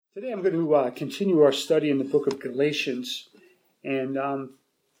Today I'm going to continue our study in the book of Galatians, and a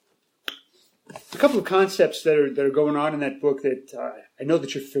couple of concepts that are going on in that book that I know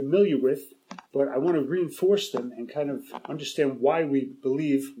that you're familiar with, but I want to reinforce them and kind of understand why we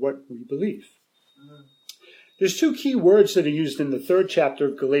believe what we believe. There's two key words that are used in the third chapter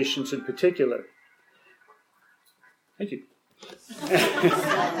of Galatians in particular. Thank you.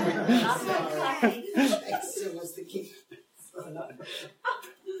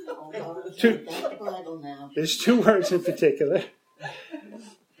 There's two words in particular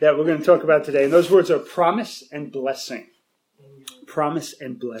that we're going to talk about today, and those words are promise and blessing. Promise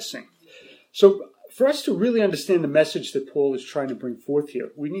and blessing. So for us to really understand the message that Paul is trying to bring forth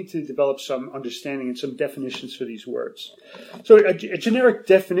here, we need to develop some understanding and some definitions for these words. So a generic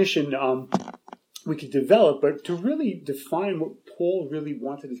definition we could develop, but to really define what Paul really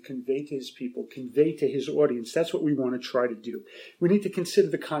wanted to convey to his people, convey to his audience, that's what we want to try to do. We need to consider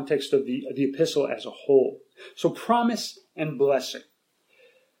the context of the epistle as a whole. So promise and blessing.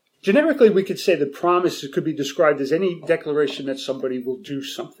 Generically, we could say that promise could be described as any declaration that somebody will do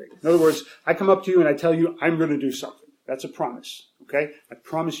something. In other words, I come up to you and I tell you I'm going to do something. That's a promise. Okay? I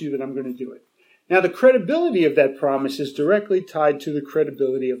promise you that I'm going to do it. Now, the credibility of that promise is directly tied to the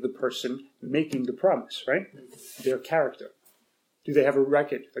credibility of the person making the promise, right? Their character. Do they have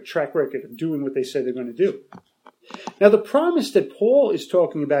a track record of doing what they say they're going to do? Now, the promise that Paul is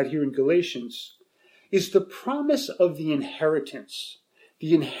talking about here in Galatians is the promise of the inheritance.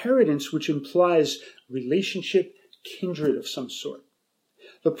 The inheritance which implies relationship, kindred of some sort.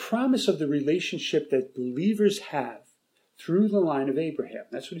 The promise of the relationship that believers have through the line of Abraham.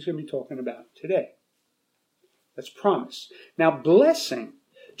 That's what he's going to be talking about today. That's promise. Now, blessing.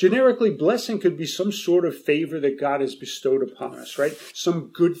 Generically, blessing could be some sort of favor that God has bestowed upon us, right? Some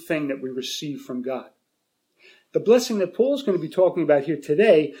good thing that we receive from God. The blessing that Paul's going to be talking about here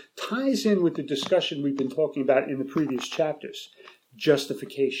today ties in with the discussion we've been talking about in the previous chapters.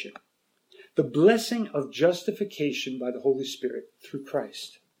 Justification. The blessing of justification by the Holy Spirit through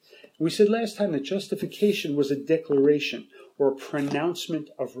Christ. We said last time that justification was a declaration or a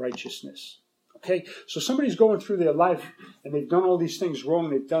pronouncement of righteousness. Okay? So somebody's going through their life and they've done all these things wrong.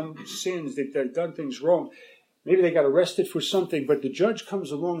 They've done sins. They've done things wrong. Maybe they got arrested for something, but the judge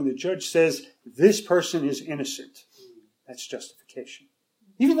comes along and the judge says, this person is innocent. That's justification.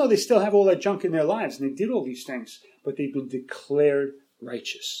 Even though they still have all that junk in their lives and they did all these things, but they've been declared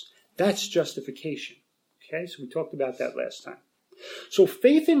righteous. That's justification. Okay? So we talked about that last time. So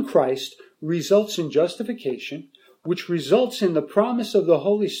faith in Christ results in justification, which results in the promise of the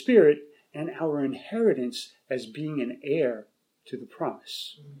Holy Spirit and our inheritance as being an heir to the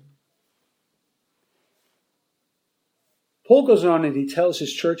promise. Paul goes on and he tells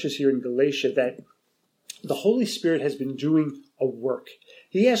his churches here in Galatia that the Holy Spirit has been doing a work.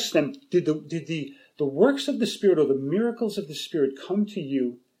 He asks them, did the works of the Spirit or the miracles of the Spirit come to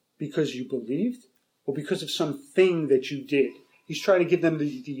you because you believed or because of something that you did? He's trying to give them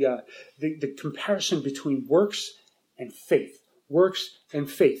the comparison between works and faith. Works and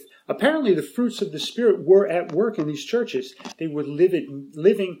faith. Apparently the fruits of the Spirit were at work in these churches. They were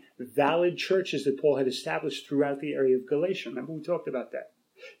living valid churches that Paul had established throughout the area of Galatia. Remember we talked about that.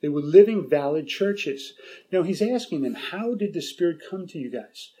 They were living valid churches. Now he's asking them, how did the Spirit come to you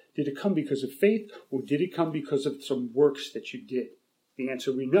guys? Did it come because of faith or did it come because of some works that you did? The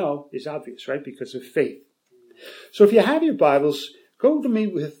answer we know is obvious, right? Because of faith. So if you have your Bibles, go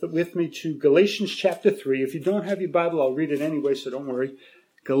with me to Galatians chapter 3. If you don't have your Bible, I'll read it anyway, so don't worry.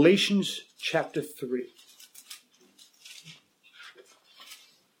 Galatians chapter 3.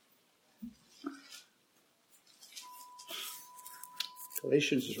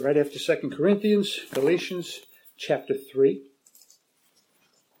 Galatians is right after 2 Corinthians. Galatians chapter 3.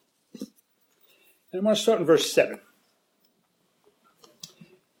 And I want to start in verse 7.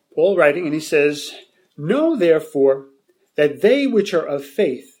 Paul writing, and he says, know therefore that they which are of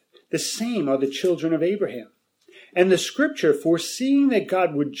faith, the same are the children of Abraham. And the scripture, foreseeing that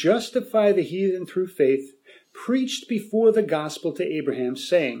God would justify the heathen through faith, preached before the gospel to Abraham,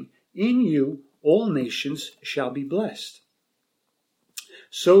 saying, in you all nations shall be blessed.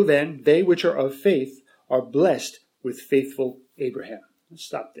 So then, they which are of faith are blessed with faithful Abraham. Let's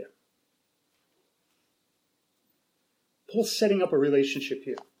stop there. Paul's setting up a relationship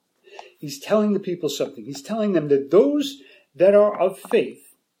here. He's telling the people something. He's telling them that those that are of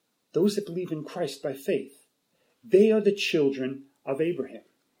faith, those that believe in Christ by faith, they are the children of Abraham.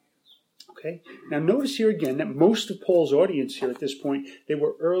 Okay? Now notice here again that most of Paul's audience here at this point, they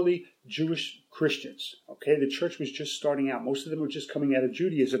were early Jewish Christians. Okay? The church was just starting out. Most of them were just coming out of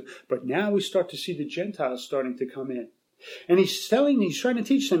Judaism. But now we start to see the Gentiles starting to come in. And he's trying to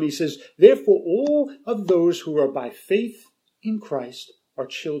teach them, he says, therefore all of those who are by faith in Christ are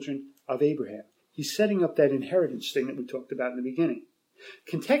children of Abraham. He's setting up that inheritance thing that we talked about in the beginning.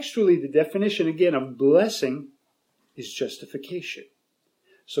 Contextually, the definition again of blessing is justification.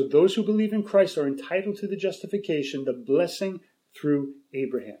 So those who believe in Christ are entitled to the justification, the blessing through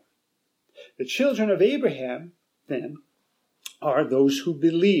Abraham. The children of Abraham, then, are those who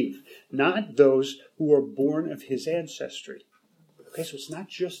believe, not those who are born of his ancestry. Okay, so it's not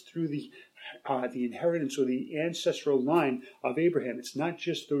just through the inheritance or the ancestral line of Abraham. It's not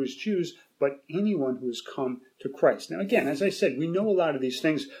just those Jews, but anyone who has come to Christ. Now again, as I said, we know a lot of these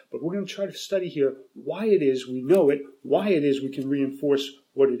things, but we're going to try to study here why it is we know it, why it is we can reinforce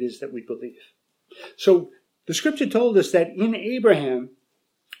what it is that we believe. So the scripture told us that in Abraham,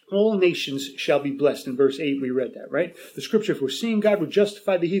 all nations shall be blessed. In verse 8 we read that, right? The scripture, foreseeing God would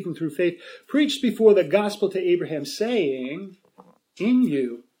justify the heathen through faith, preached before the gospel to Abraham, saying, in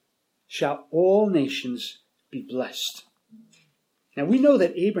you shall all nations be blessed. Now we know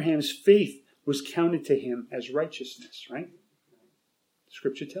that Abraham's faith was counted to him as righteousness, right?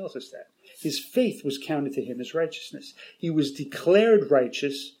 Scripture tells us that. His faith was counted to him as righteousness. He was declared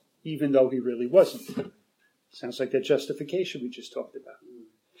righteous even though he really wasn't. Sounds like that justification we just talked about.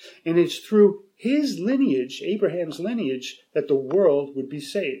 And it's through his lineage, Abraham's lineage, that the world would be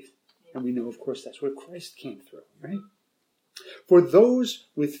saved. And we know, of course, that's where Christ came through, right? For those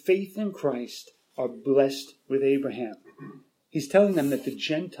with faith in Christ are blessed with Abraham. He's telling them that the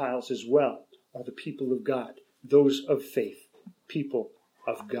Gentiles as well are the people of God, those of faith, people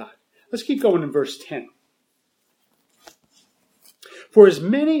of God. Let's keep going in verse 10. For as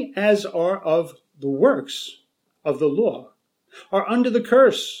many as are of the works of the law are under the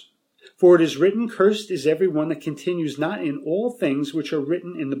curse. For it is written, cursed is every one that continues not in all things which are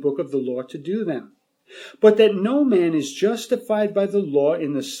written in the book of the law to do them. But that no man is justified by the law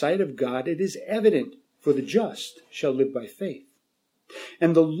in the sight of God, it is evident, for the just shall live by faith.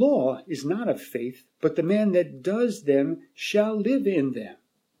 And the law is not of faith, but the man that does them shall live in them.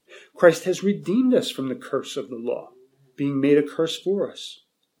 Christ has redeemed us from the curse of the law, being made a curse for us.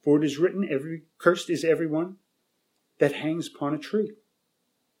 For it is written, cursed is everyone that hangs upon a tree.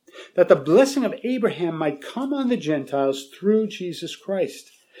 That the blessing of Abraham might come on the Gentiles through Jesus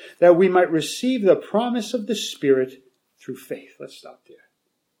Christ, that we might receive the promise of the Spirit through faith. Let's stop there.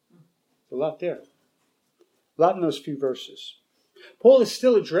 There's a lot there. A lot in those few verses. Paul is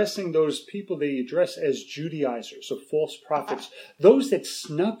still addressing those people they address as Judaizers, or false prophets, those that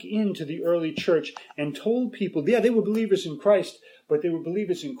snuck into the early church and told people, yeah, they were believers in Christ, but they were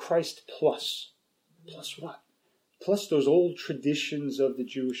believers in Christ plus. Plus what? Plus those old traditions of the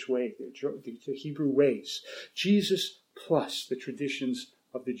Jewish way, the Hebrew ways. Jesus plus the traditions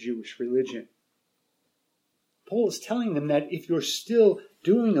of the Jewish religion. Paul is telling them that if you're still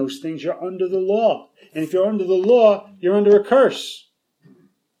doing those things, you're under the law. And if you're under the law, you're under a curse.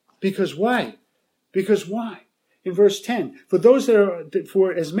 Because why? Because why? In verse 10,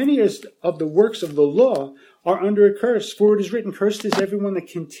 for as many as of the works of the law are under a curse, for it is written, cursed is everyone that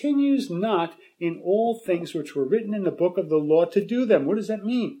continues not in all things which were written in the book of the law to do them. What does that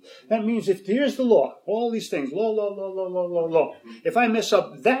mean? That means if here's the law, all these things, law. If I mess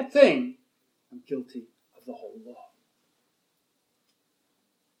up that thing, I'm guilty of the whole law.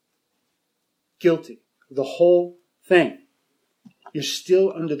 Guilty of the whole thing. You're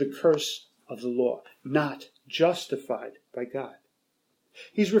still under the curse of the law, not justified by God.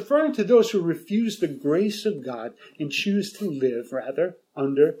 He's referring to those who refuse the grace of God and choose to live, rather,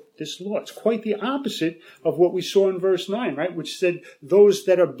 under this law. It's quite the opposite of what we saw in verse 9, right? Which said, those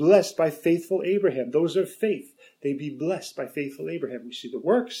that are blessed by faithful Abraham, those of faith, they be blessed by faithful Abraham. We see the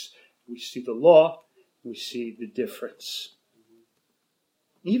works, we see the law, we see the difference.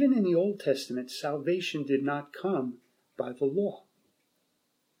 Even in the Old Testament, salvation did not come by the law.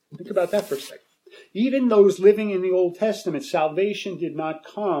 Think about that for a second. Even those living in the Old Testament, salvation did not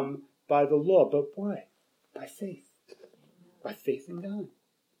come by the law. But why? By faith. By faith in God.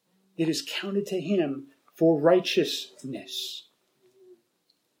 It is counted to him for righteousness.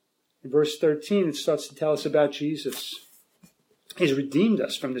 In verse 13, it starts to tell us about Jesus. He's redeemed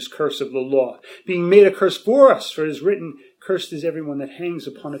us from this curse of the law, being made a curse for us. For it is written, cursed is everyone that hangs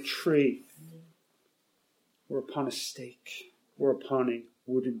upon a tree, or upon a stake, or upon a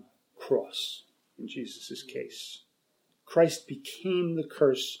wooden cross. In Jesus' case, Christ became the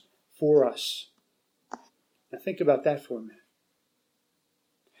curse for us. Now think about that for a minute.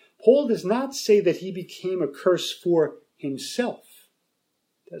 Paul does not say that he became a curse for himself,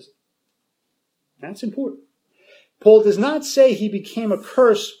 does he? That's important. Paul does not say he became a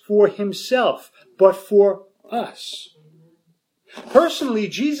curse for himself, but for us. Personally,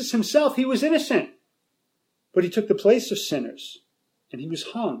 Jesus himself, he was innocent. But he took the place of sinners, and he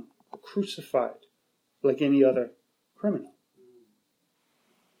was hung, crucified, like any other criminal.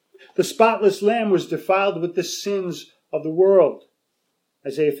 The spotless lamb was defiled with the sins of the world.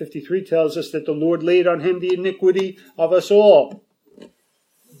 Isaiah 53 tells us that the Lord laid on him the iniquity of us all.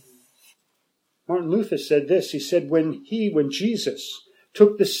 Martin Luther said this. He said, when Jesus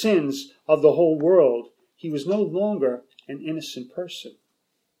took the sins of the whole world, he was no longer an innocent person.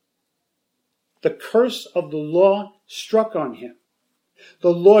 The curse of the law struck on him.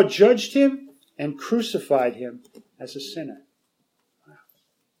 The law judged him and crucified him as a sinner.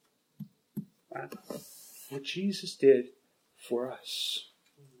 Wow. What Jesus did for us.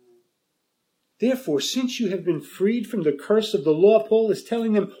 Therefore, since you have been freed from the curse of the law, Paul is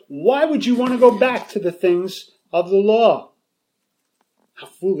telling them, why would you want to go back to the things of the law? How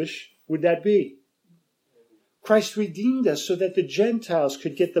foolish would that be? Christ redeemed us so that the Gentiles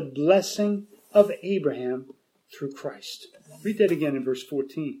could get the blessing of Abraham through Christ. Read that again in verse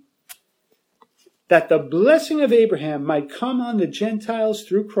 14. That the blessing of Abraham might come on the Gentiles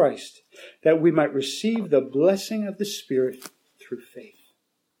through Christ, that we might receive the blessing of the Spirit through faith.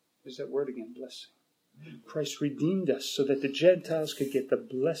 There's that word again, blessing. Christ redeemed us so that the Gentiles could get the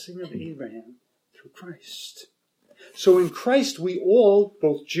blessing of Abraham through Christ. So in Christ we all,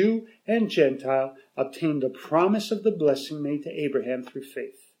 both Jew and Gentile, obtain the promise of the blessing made to Abraham through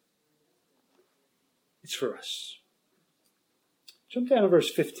faith. It's for us. Jump down to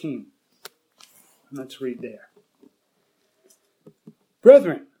verse 15. And let's read there.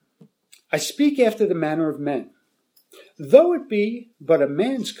 Brethren, I speak after the manner of men. Though it be but a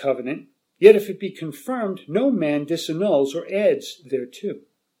man's covenant, yet if it be confirmed, no man disannuls or adds thereto.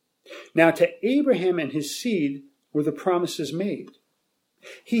 Now to Abraham and his seed were the promises made.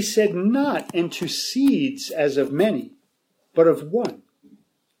 He said not, and to seeds as of many, but of one,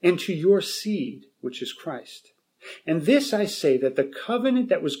 and to your seed, which is Christ. And this I say, that the covenant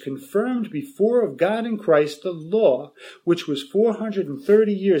that was confirmed before of God in Christ, the law, which was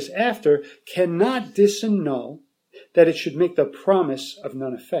 430 years after, cannot disannul, that it should make the promise of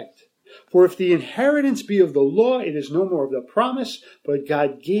none effect. For if the inheritance be of the law, it is no more of the promise, but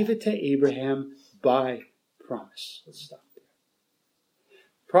God gave it to Abraham by promise. Let's stop there.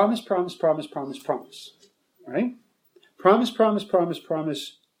 Promise, promise, promise, promise, promise. All right? Promise, promise, promise,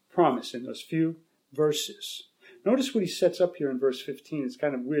 promise, promise in those few verses. Notice what he sets up here in verse 15. It's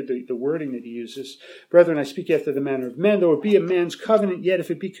kind of weird, the wording that he uses. Brethren, I speak after the manner of men. Though it be a man's covenant, yet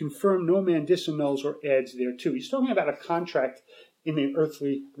if it be confirmed, no man disannuls or adds thereto. He's talking about a contract in the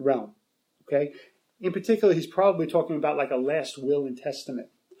earthly realm. Okay? In particular, he's probably talking about like a last will and testament.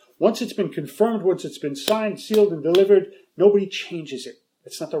 Once it's been confirmed, once it's been signed, sealed, and delivered, nobody changes it.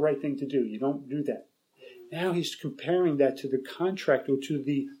 That's not the right thing to do. You don't do that. Now he's comparing that to the contract or to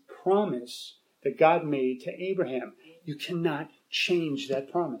the promise that God made to Abraham. You cannot change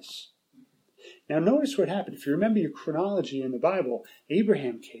that promise. Now notice what happened. If you remember your chronology in the Bible,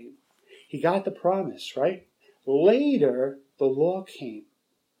 Abraham came. He got the promise, right? Later, the law came.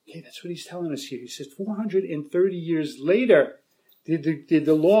 Okay, that's what he's telling us here. He says 430 years later did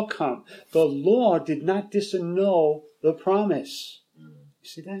the law come. The law did not disannul the promise. You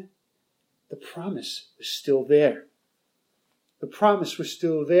see that? The promise was still there. The promise was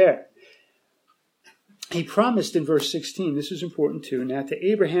still there. He promised in verse 16, this is important too, now to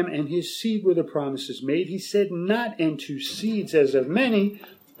Abraham and his seed were the promises made. He said, not and to seeds as of many,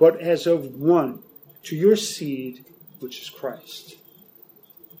 but as of one, to your seed, which is Christ.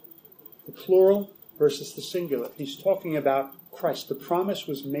 The plural versus the singular. He's talking about Christ. The promise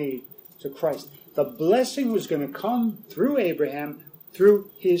was made to Christ. The blessing was going to come through Abraham,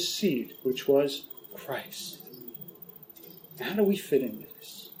 through his seed, which was Christ. How do we fit into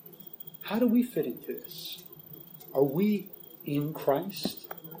this? How do we fit into this? Are we in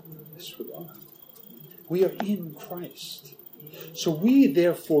Christ? Yes, we are. We are in Christ. So we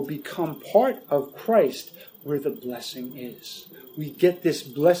therefore become part of Christ where the blessing is. We get this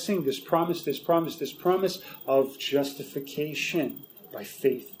blessing, this promise of justification by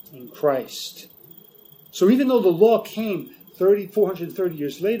faith in Christ. So even though the law came 430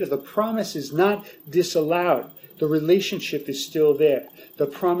 years later, the promise is not disallowed. The relationship is still there. The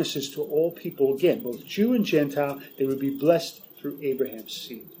promise is to all people, again, both Jew and Gentile, they would be blessed through Abraham's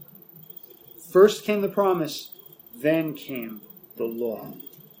seed. First came the promise, then came the law.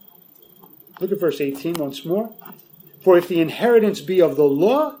 Look at verse 18 once more. For if the inheritance be of the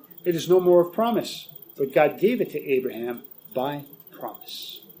law, it is no more of promise, but God gave it to Abraham by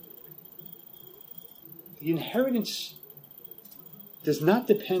promise. The inheritance does not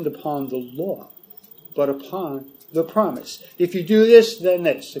depend upon the law, but upon the promise. If you do this, then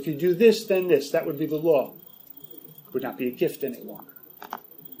this. If you do this, then this. That would be the law. It would not be a gift any longer.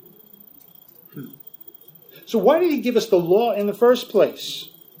 So why did he give us the law in the first place?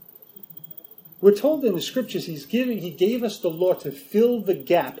 We're told in the scriptures he gave us the law to fill the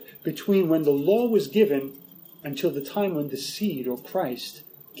gap between when the law was given until the time when the seed, or Christ,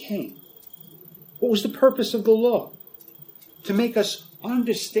 came. What was the purpose of the law? To make us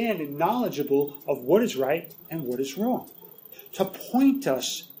understand and knowledgeable of what is right and what is wrong. To point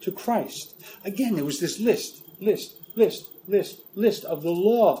us to Christ. Again, there was this list of the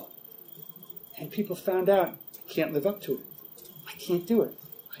law. And people found out, I can't live up to it. I can't do it.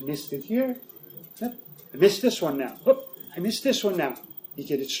 I missed it here. Yep. I missed this one now. Oop, I missed this one now. You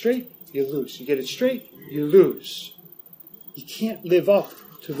get it straight, you lose. You get it straight, you lose. You can't live up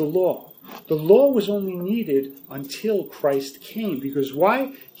to the law. The law was only needed until Christ came. Because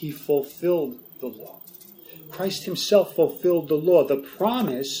why? He fulfilled the law. Christ himself fulfilled the law. The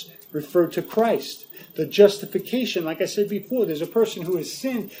promise referred to Christ. The justification, like I said before, there's a person who has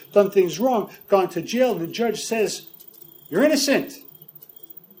sinned, done things wrong, gone to jail, and the judge says, you're innocent.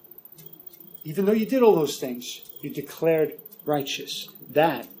 Even though you did all those things, you're declared righteous.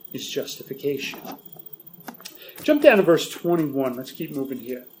 That is justification. Jump down to verse 21. Let's keep moving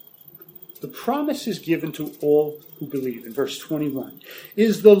here. The promise is given to all who believe. In verse 21.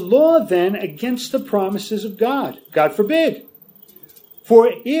 Is the law then against the promises of God? God forbid.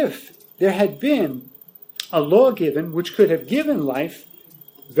 For if there had been a law given which could have given life,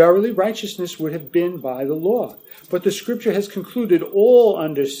 verily righteousness would have been by the law. But the scripture has concluded all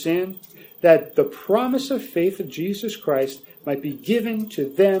under sin, that the promise of faith of Jesus Christ might be given to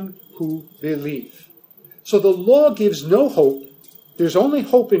them who believe. So the law gives no hope. There's only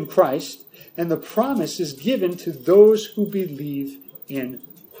hope in Christ, and the promise is given to those who believe in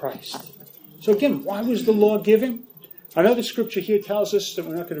Christ. So again, why was the law given? Another scripture here tells us, that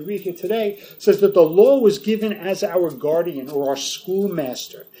we're not going to read here today, says that the law was given as our guardian or our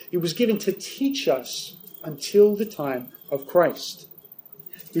schoolmaster. It was given to teach us until the time of Christ.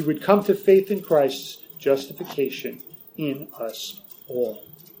 We would come to faith in Christ's justification in us all.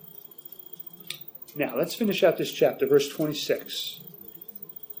 Now, let's finish out this chapter, verse 26.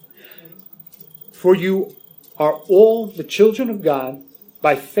 For you are all the children of God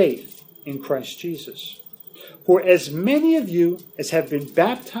by faith in Christ Jesus. For as many of you as have been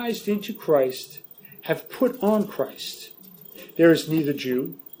baptized into Christ have put on Christ. There is neither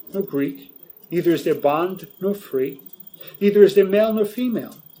Jew nor Greek, neither is there bond nor free, neither is there male nor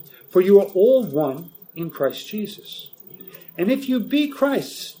female, for you are all one in Christ Jesus. And if you be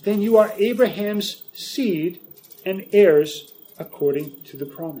Christ's, then you are Abraham's seed and heirs according to the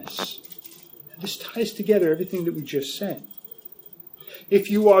promise. This ties together everything that we just said.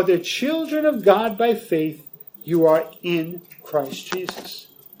 If you are the children of God by faith, you are in Christ Jesus.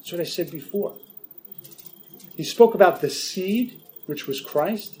 That's what I said before. He spoke about the seed, which was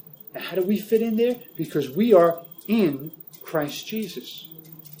Christ. Now, how do we fit in there? Because we are in Christ Jesus.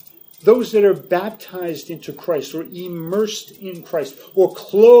 Those that are baptized into Christ, or immersed in Christ, or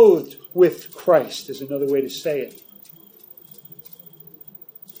clothed with Christ, is another way to say it.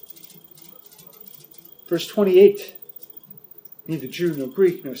 Verse 28, neither Jew nor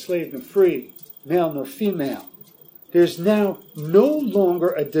Greek, nor slave nor free, male nor female. There's now no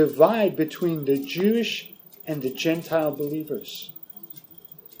longer a divide between the Jewish and the Gentile believers.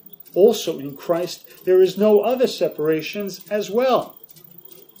 Also in Christ, there is no other separations as well.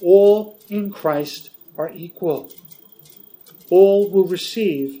 All in Christ are equal. All will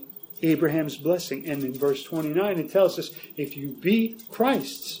receive Abraham's blessing. And in verse 29, it tells us, if you be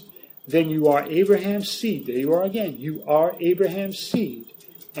Christ's, then you are Abraham's seed. There you are again. You are Abraham's seed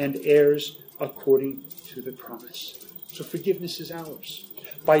and heirs according to the promise. So forgiveness is ours.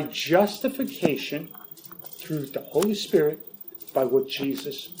 By justification through the Holy Spirit, by what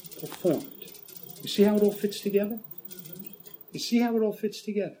Jesus performed. You see how it all fits together? You see how it all fits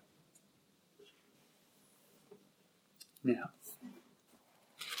together? Now,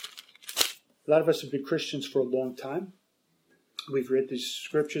 a lot of us have been Christians for a long time. We've read these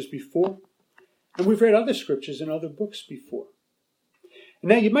scriptures before, and we've read other scriptures in other books before. And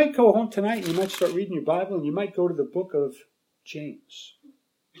now you might go home tonight and you might start reading your Bible, and you might go to the book of James.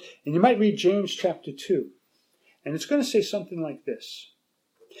 And you might read James chapter 2. And it's going to say something like this.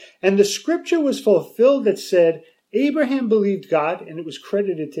 And the scripture was fulfilled that said, Abraham believed God, and it was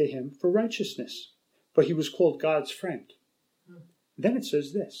credited to him for righteousness. For he was called God's friend. Then it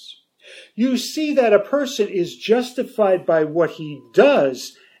says this. You see that a person is justified by what he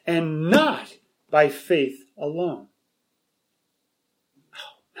does, and not by faith alone.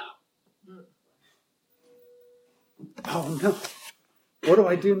 Oh, no. Oh no. What do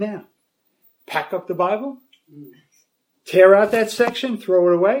I do now? Pack up the Bible? Tear out that section? Throw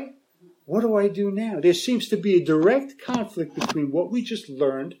it away? What do I do now? There seems to be a direct conflict between what we just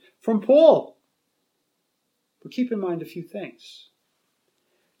learned from Paul. But keep in mind a few things.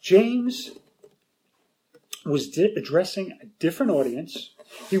 James was addressing a different audience.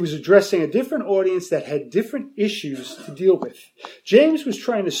 He was addressing a different audience that had different issues to deal with. James was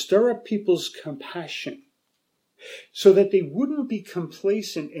trying to stir up people's compassion so that they wouldn't be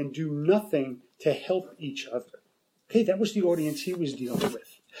complacent and do nothing to help each other. Okay, that was the audience he was dealing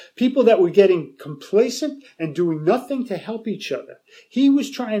with. People that were getting complacent and doing nothing to help each other. He was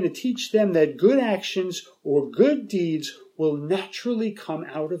trying to teach them that good actions or good deeds will naturally come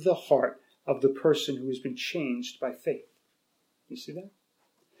out of the heart of the person who has been changed by faith. You see that?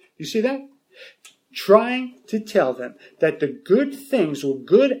 You see that? Trying to tell them that the good things or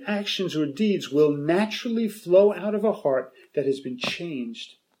good actions or deeds will naturally flow out of a heart that has been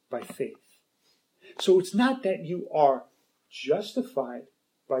changed by faith. So it's not that you are justified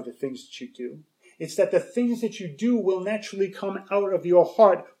by the things that you do. It's that the things that you do will naturally come out of your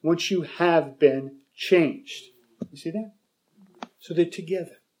heart once you have been changed. You see that? So they're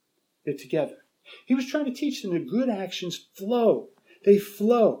together. They're together. He was trying to teach them that good actions flow. They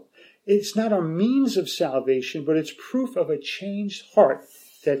flow. It's not a means of salvation, but it's proof of a changed heart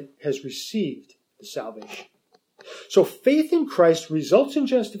that has received the salvation. So faith in Christ results in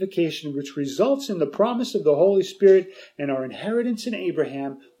justification, which results in the promise of the Holy Spirit and our inheritance in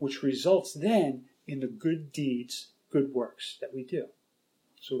Abraham, which results then in the good deeds, good works that we do.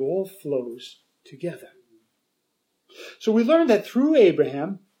 So it all flows together. So we learned that through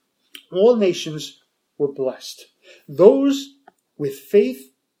Abraham, all nations were blessed. Those with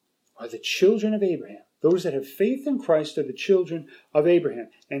faith are the children of Abraham. Those that have faith in Christ are the children of Abraham.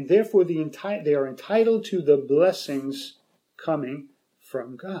 And therefore they are entitled to the blessings coming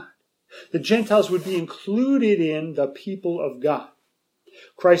from God. The Gentiles would be included in the people of God.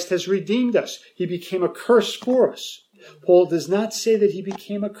 Christ has redeemed us. He became a curse for us. Paul does not say that he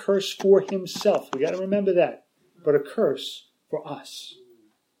became a curse for himself. We got to remember that. But a curse for us.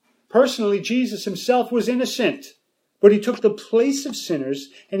 Personally, Jesus himself was innocent. But he took the place of sinners,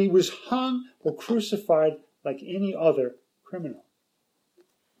 and he was hung or crucified like any other criminal.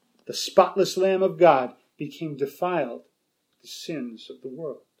 The spotless Lamb of God became defiled with the sins of the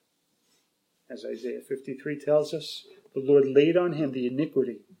world. As Isaiah 53 tells us, the Lord laid on him the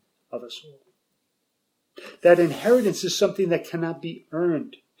iniquity of us all. That inheritance is something that cannot be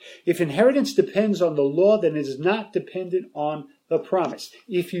earned. If inheritance depends on the law, then it is not dependent on the promise.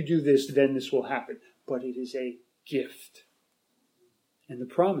 If you do this, then this will happen. But it is a gift. And the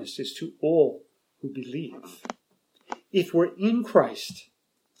promise is to all who believe. If we're in Christ,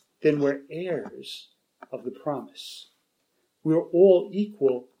 then we're heirs of the promise. We're all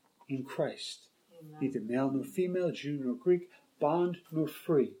equal in Christ. Amen. Neither male nor female, Jew nor Greek, bond nor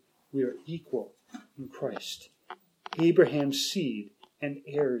free. We are equal in Christ. Abraham's seed and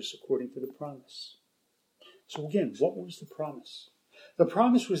heirs according to the promise. So again, what was the promise? The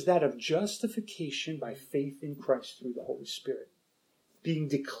promise was that of justification by faith in Christ through the Holy Spirit. Being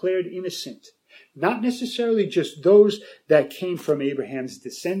declared innocent. Not necessarily just those that came from Abraham's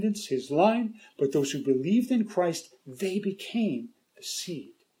descendants, his line, but those who believed in Christ, they became the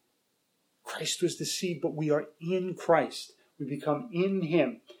seed. Christ was the seed, but we are in Christ. We become in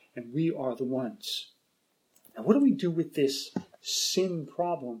him, and we are the ones. Now, what do we do with this sin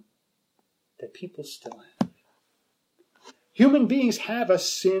problem that people still have? Human beings have a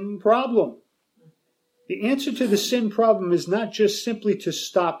sin problem. The answer to the sin problem is not just simply to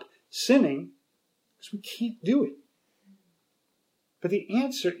stop sinning, because we can't do it. But the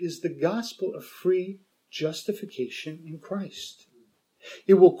answer is the gospel of free justification in Christ.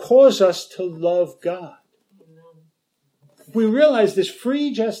 It will cause us to love God. If we realize this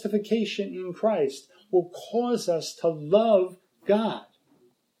free justification in Christ will cause us to love God.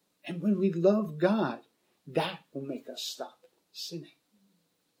 And when we love God, that will make us stop sinning.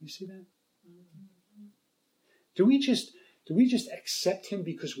 You see that? Do we just accept him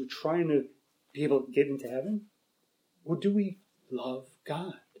because we're trying to be able to get into heaven? Or do we love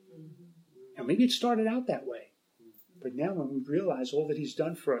God? And maybe it started out that way. But now when we realize all that he's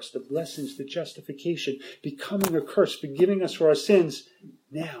done for us, the blessings, the justification, becoming a curse, forgiving us for our sins,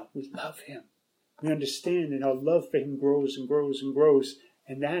 now we love him. We understand, and our love for him grows and grows and grows.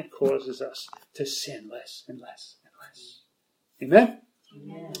 And that causes us to sin less and less and less. Amen?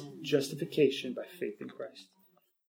 Amen. Justification by faith in Christ.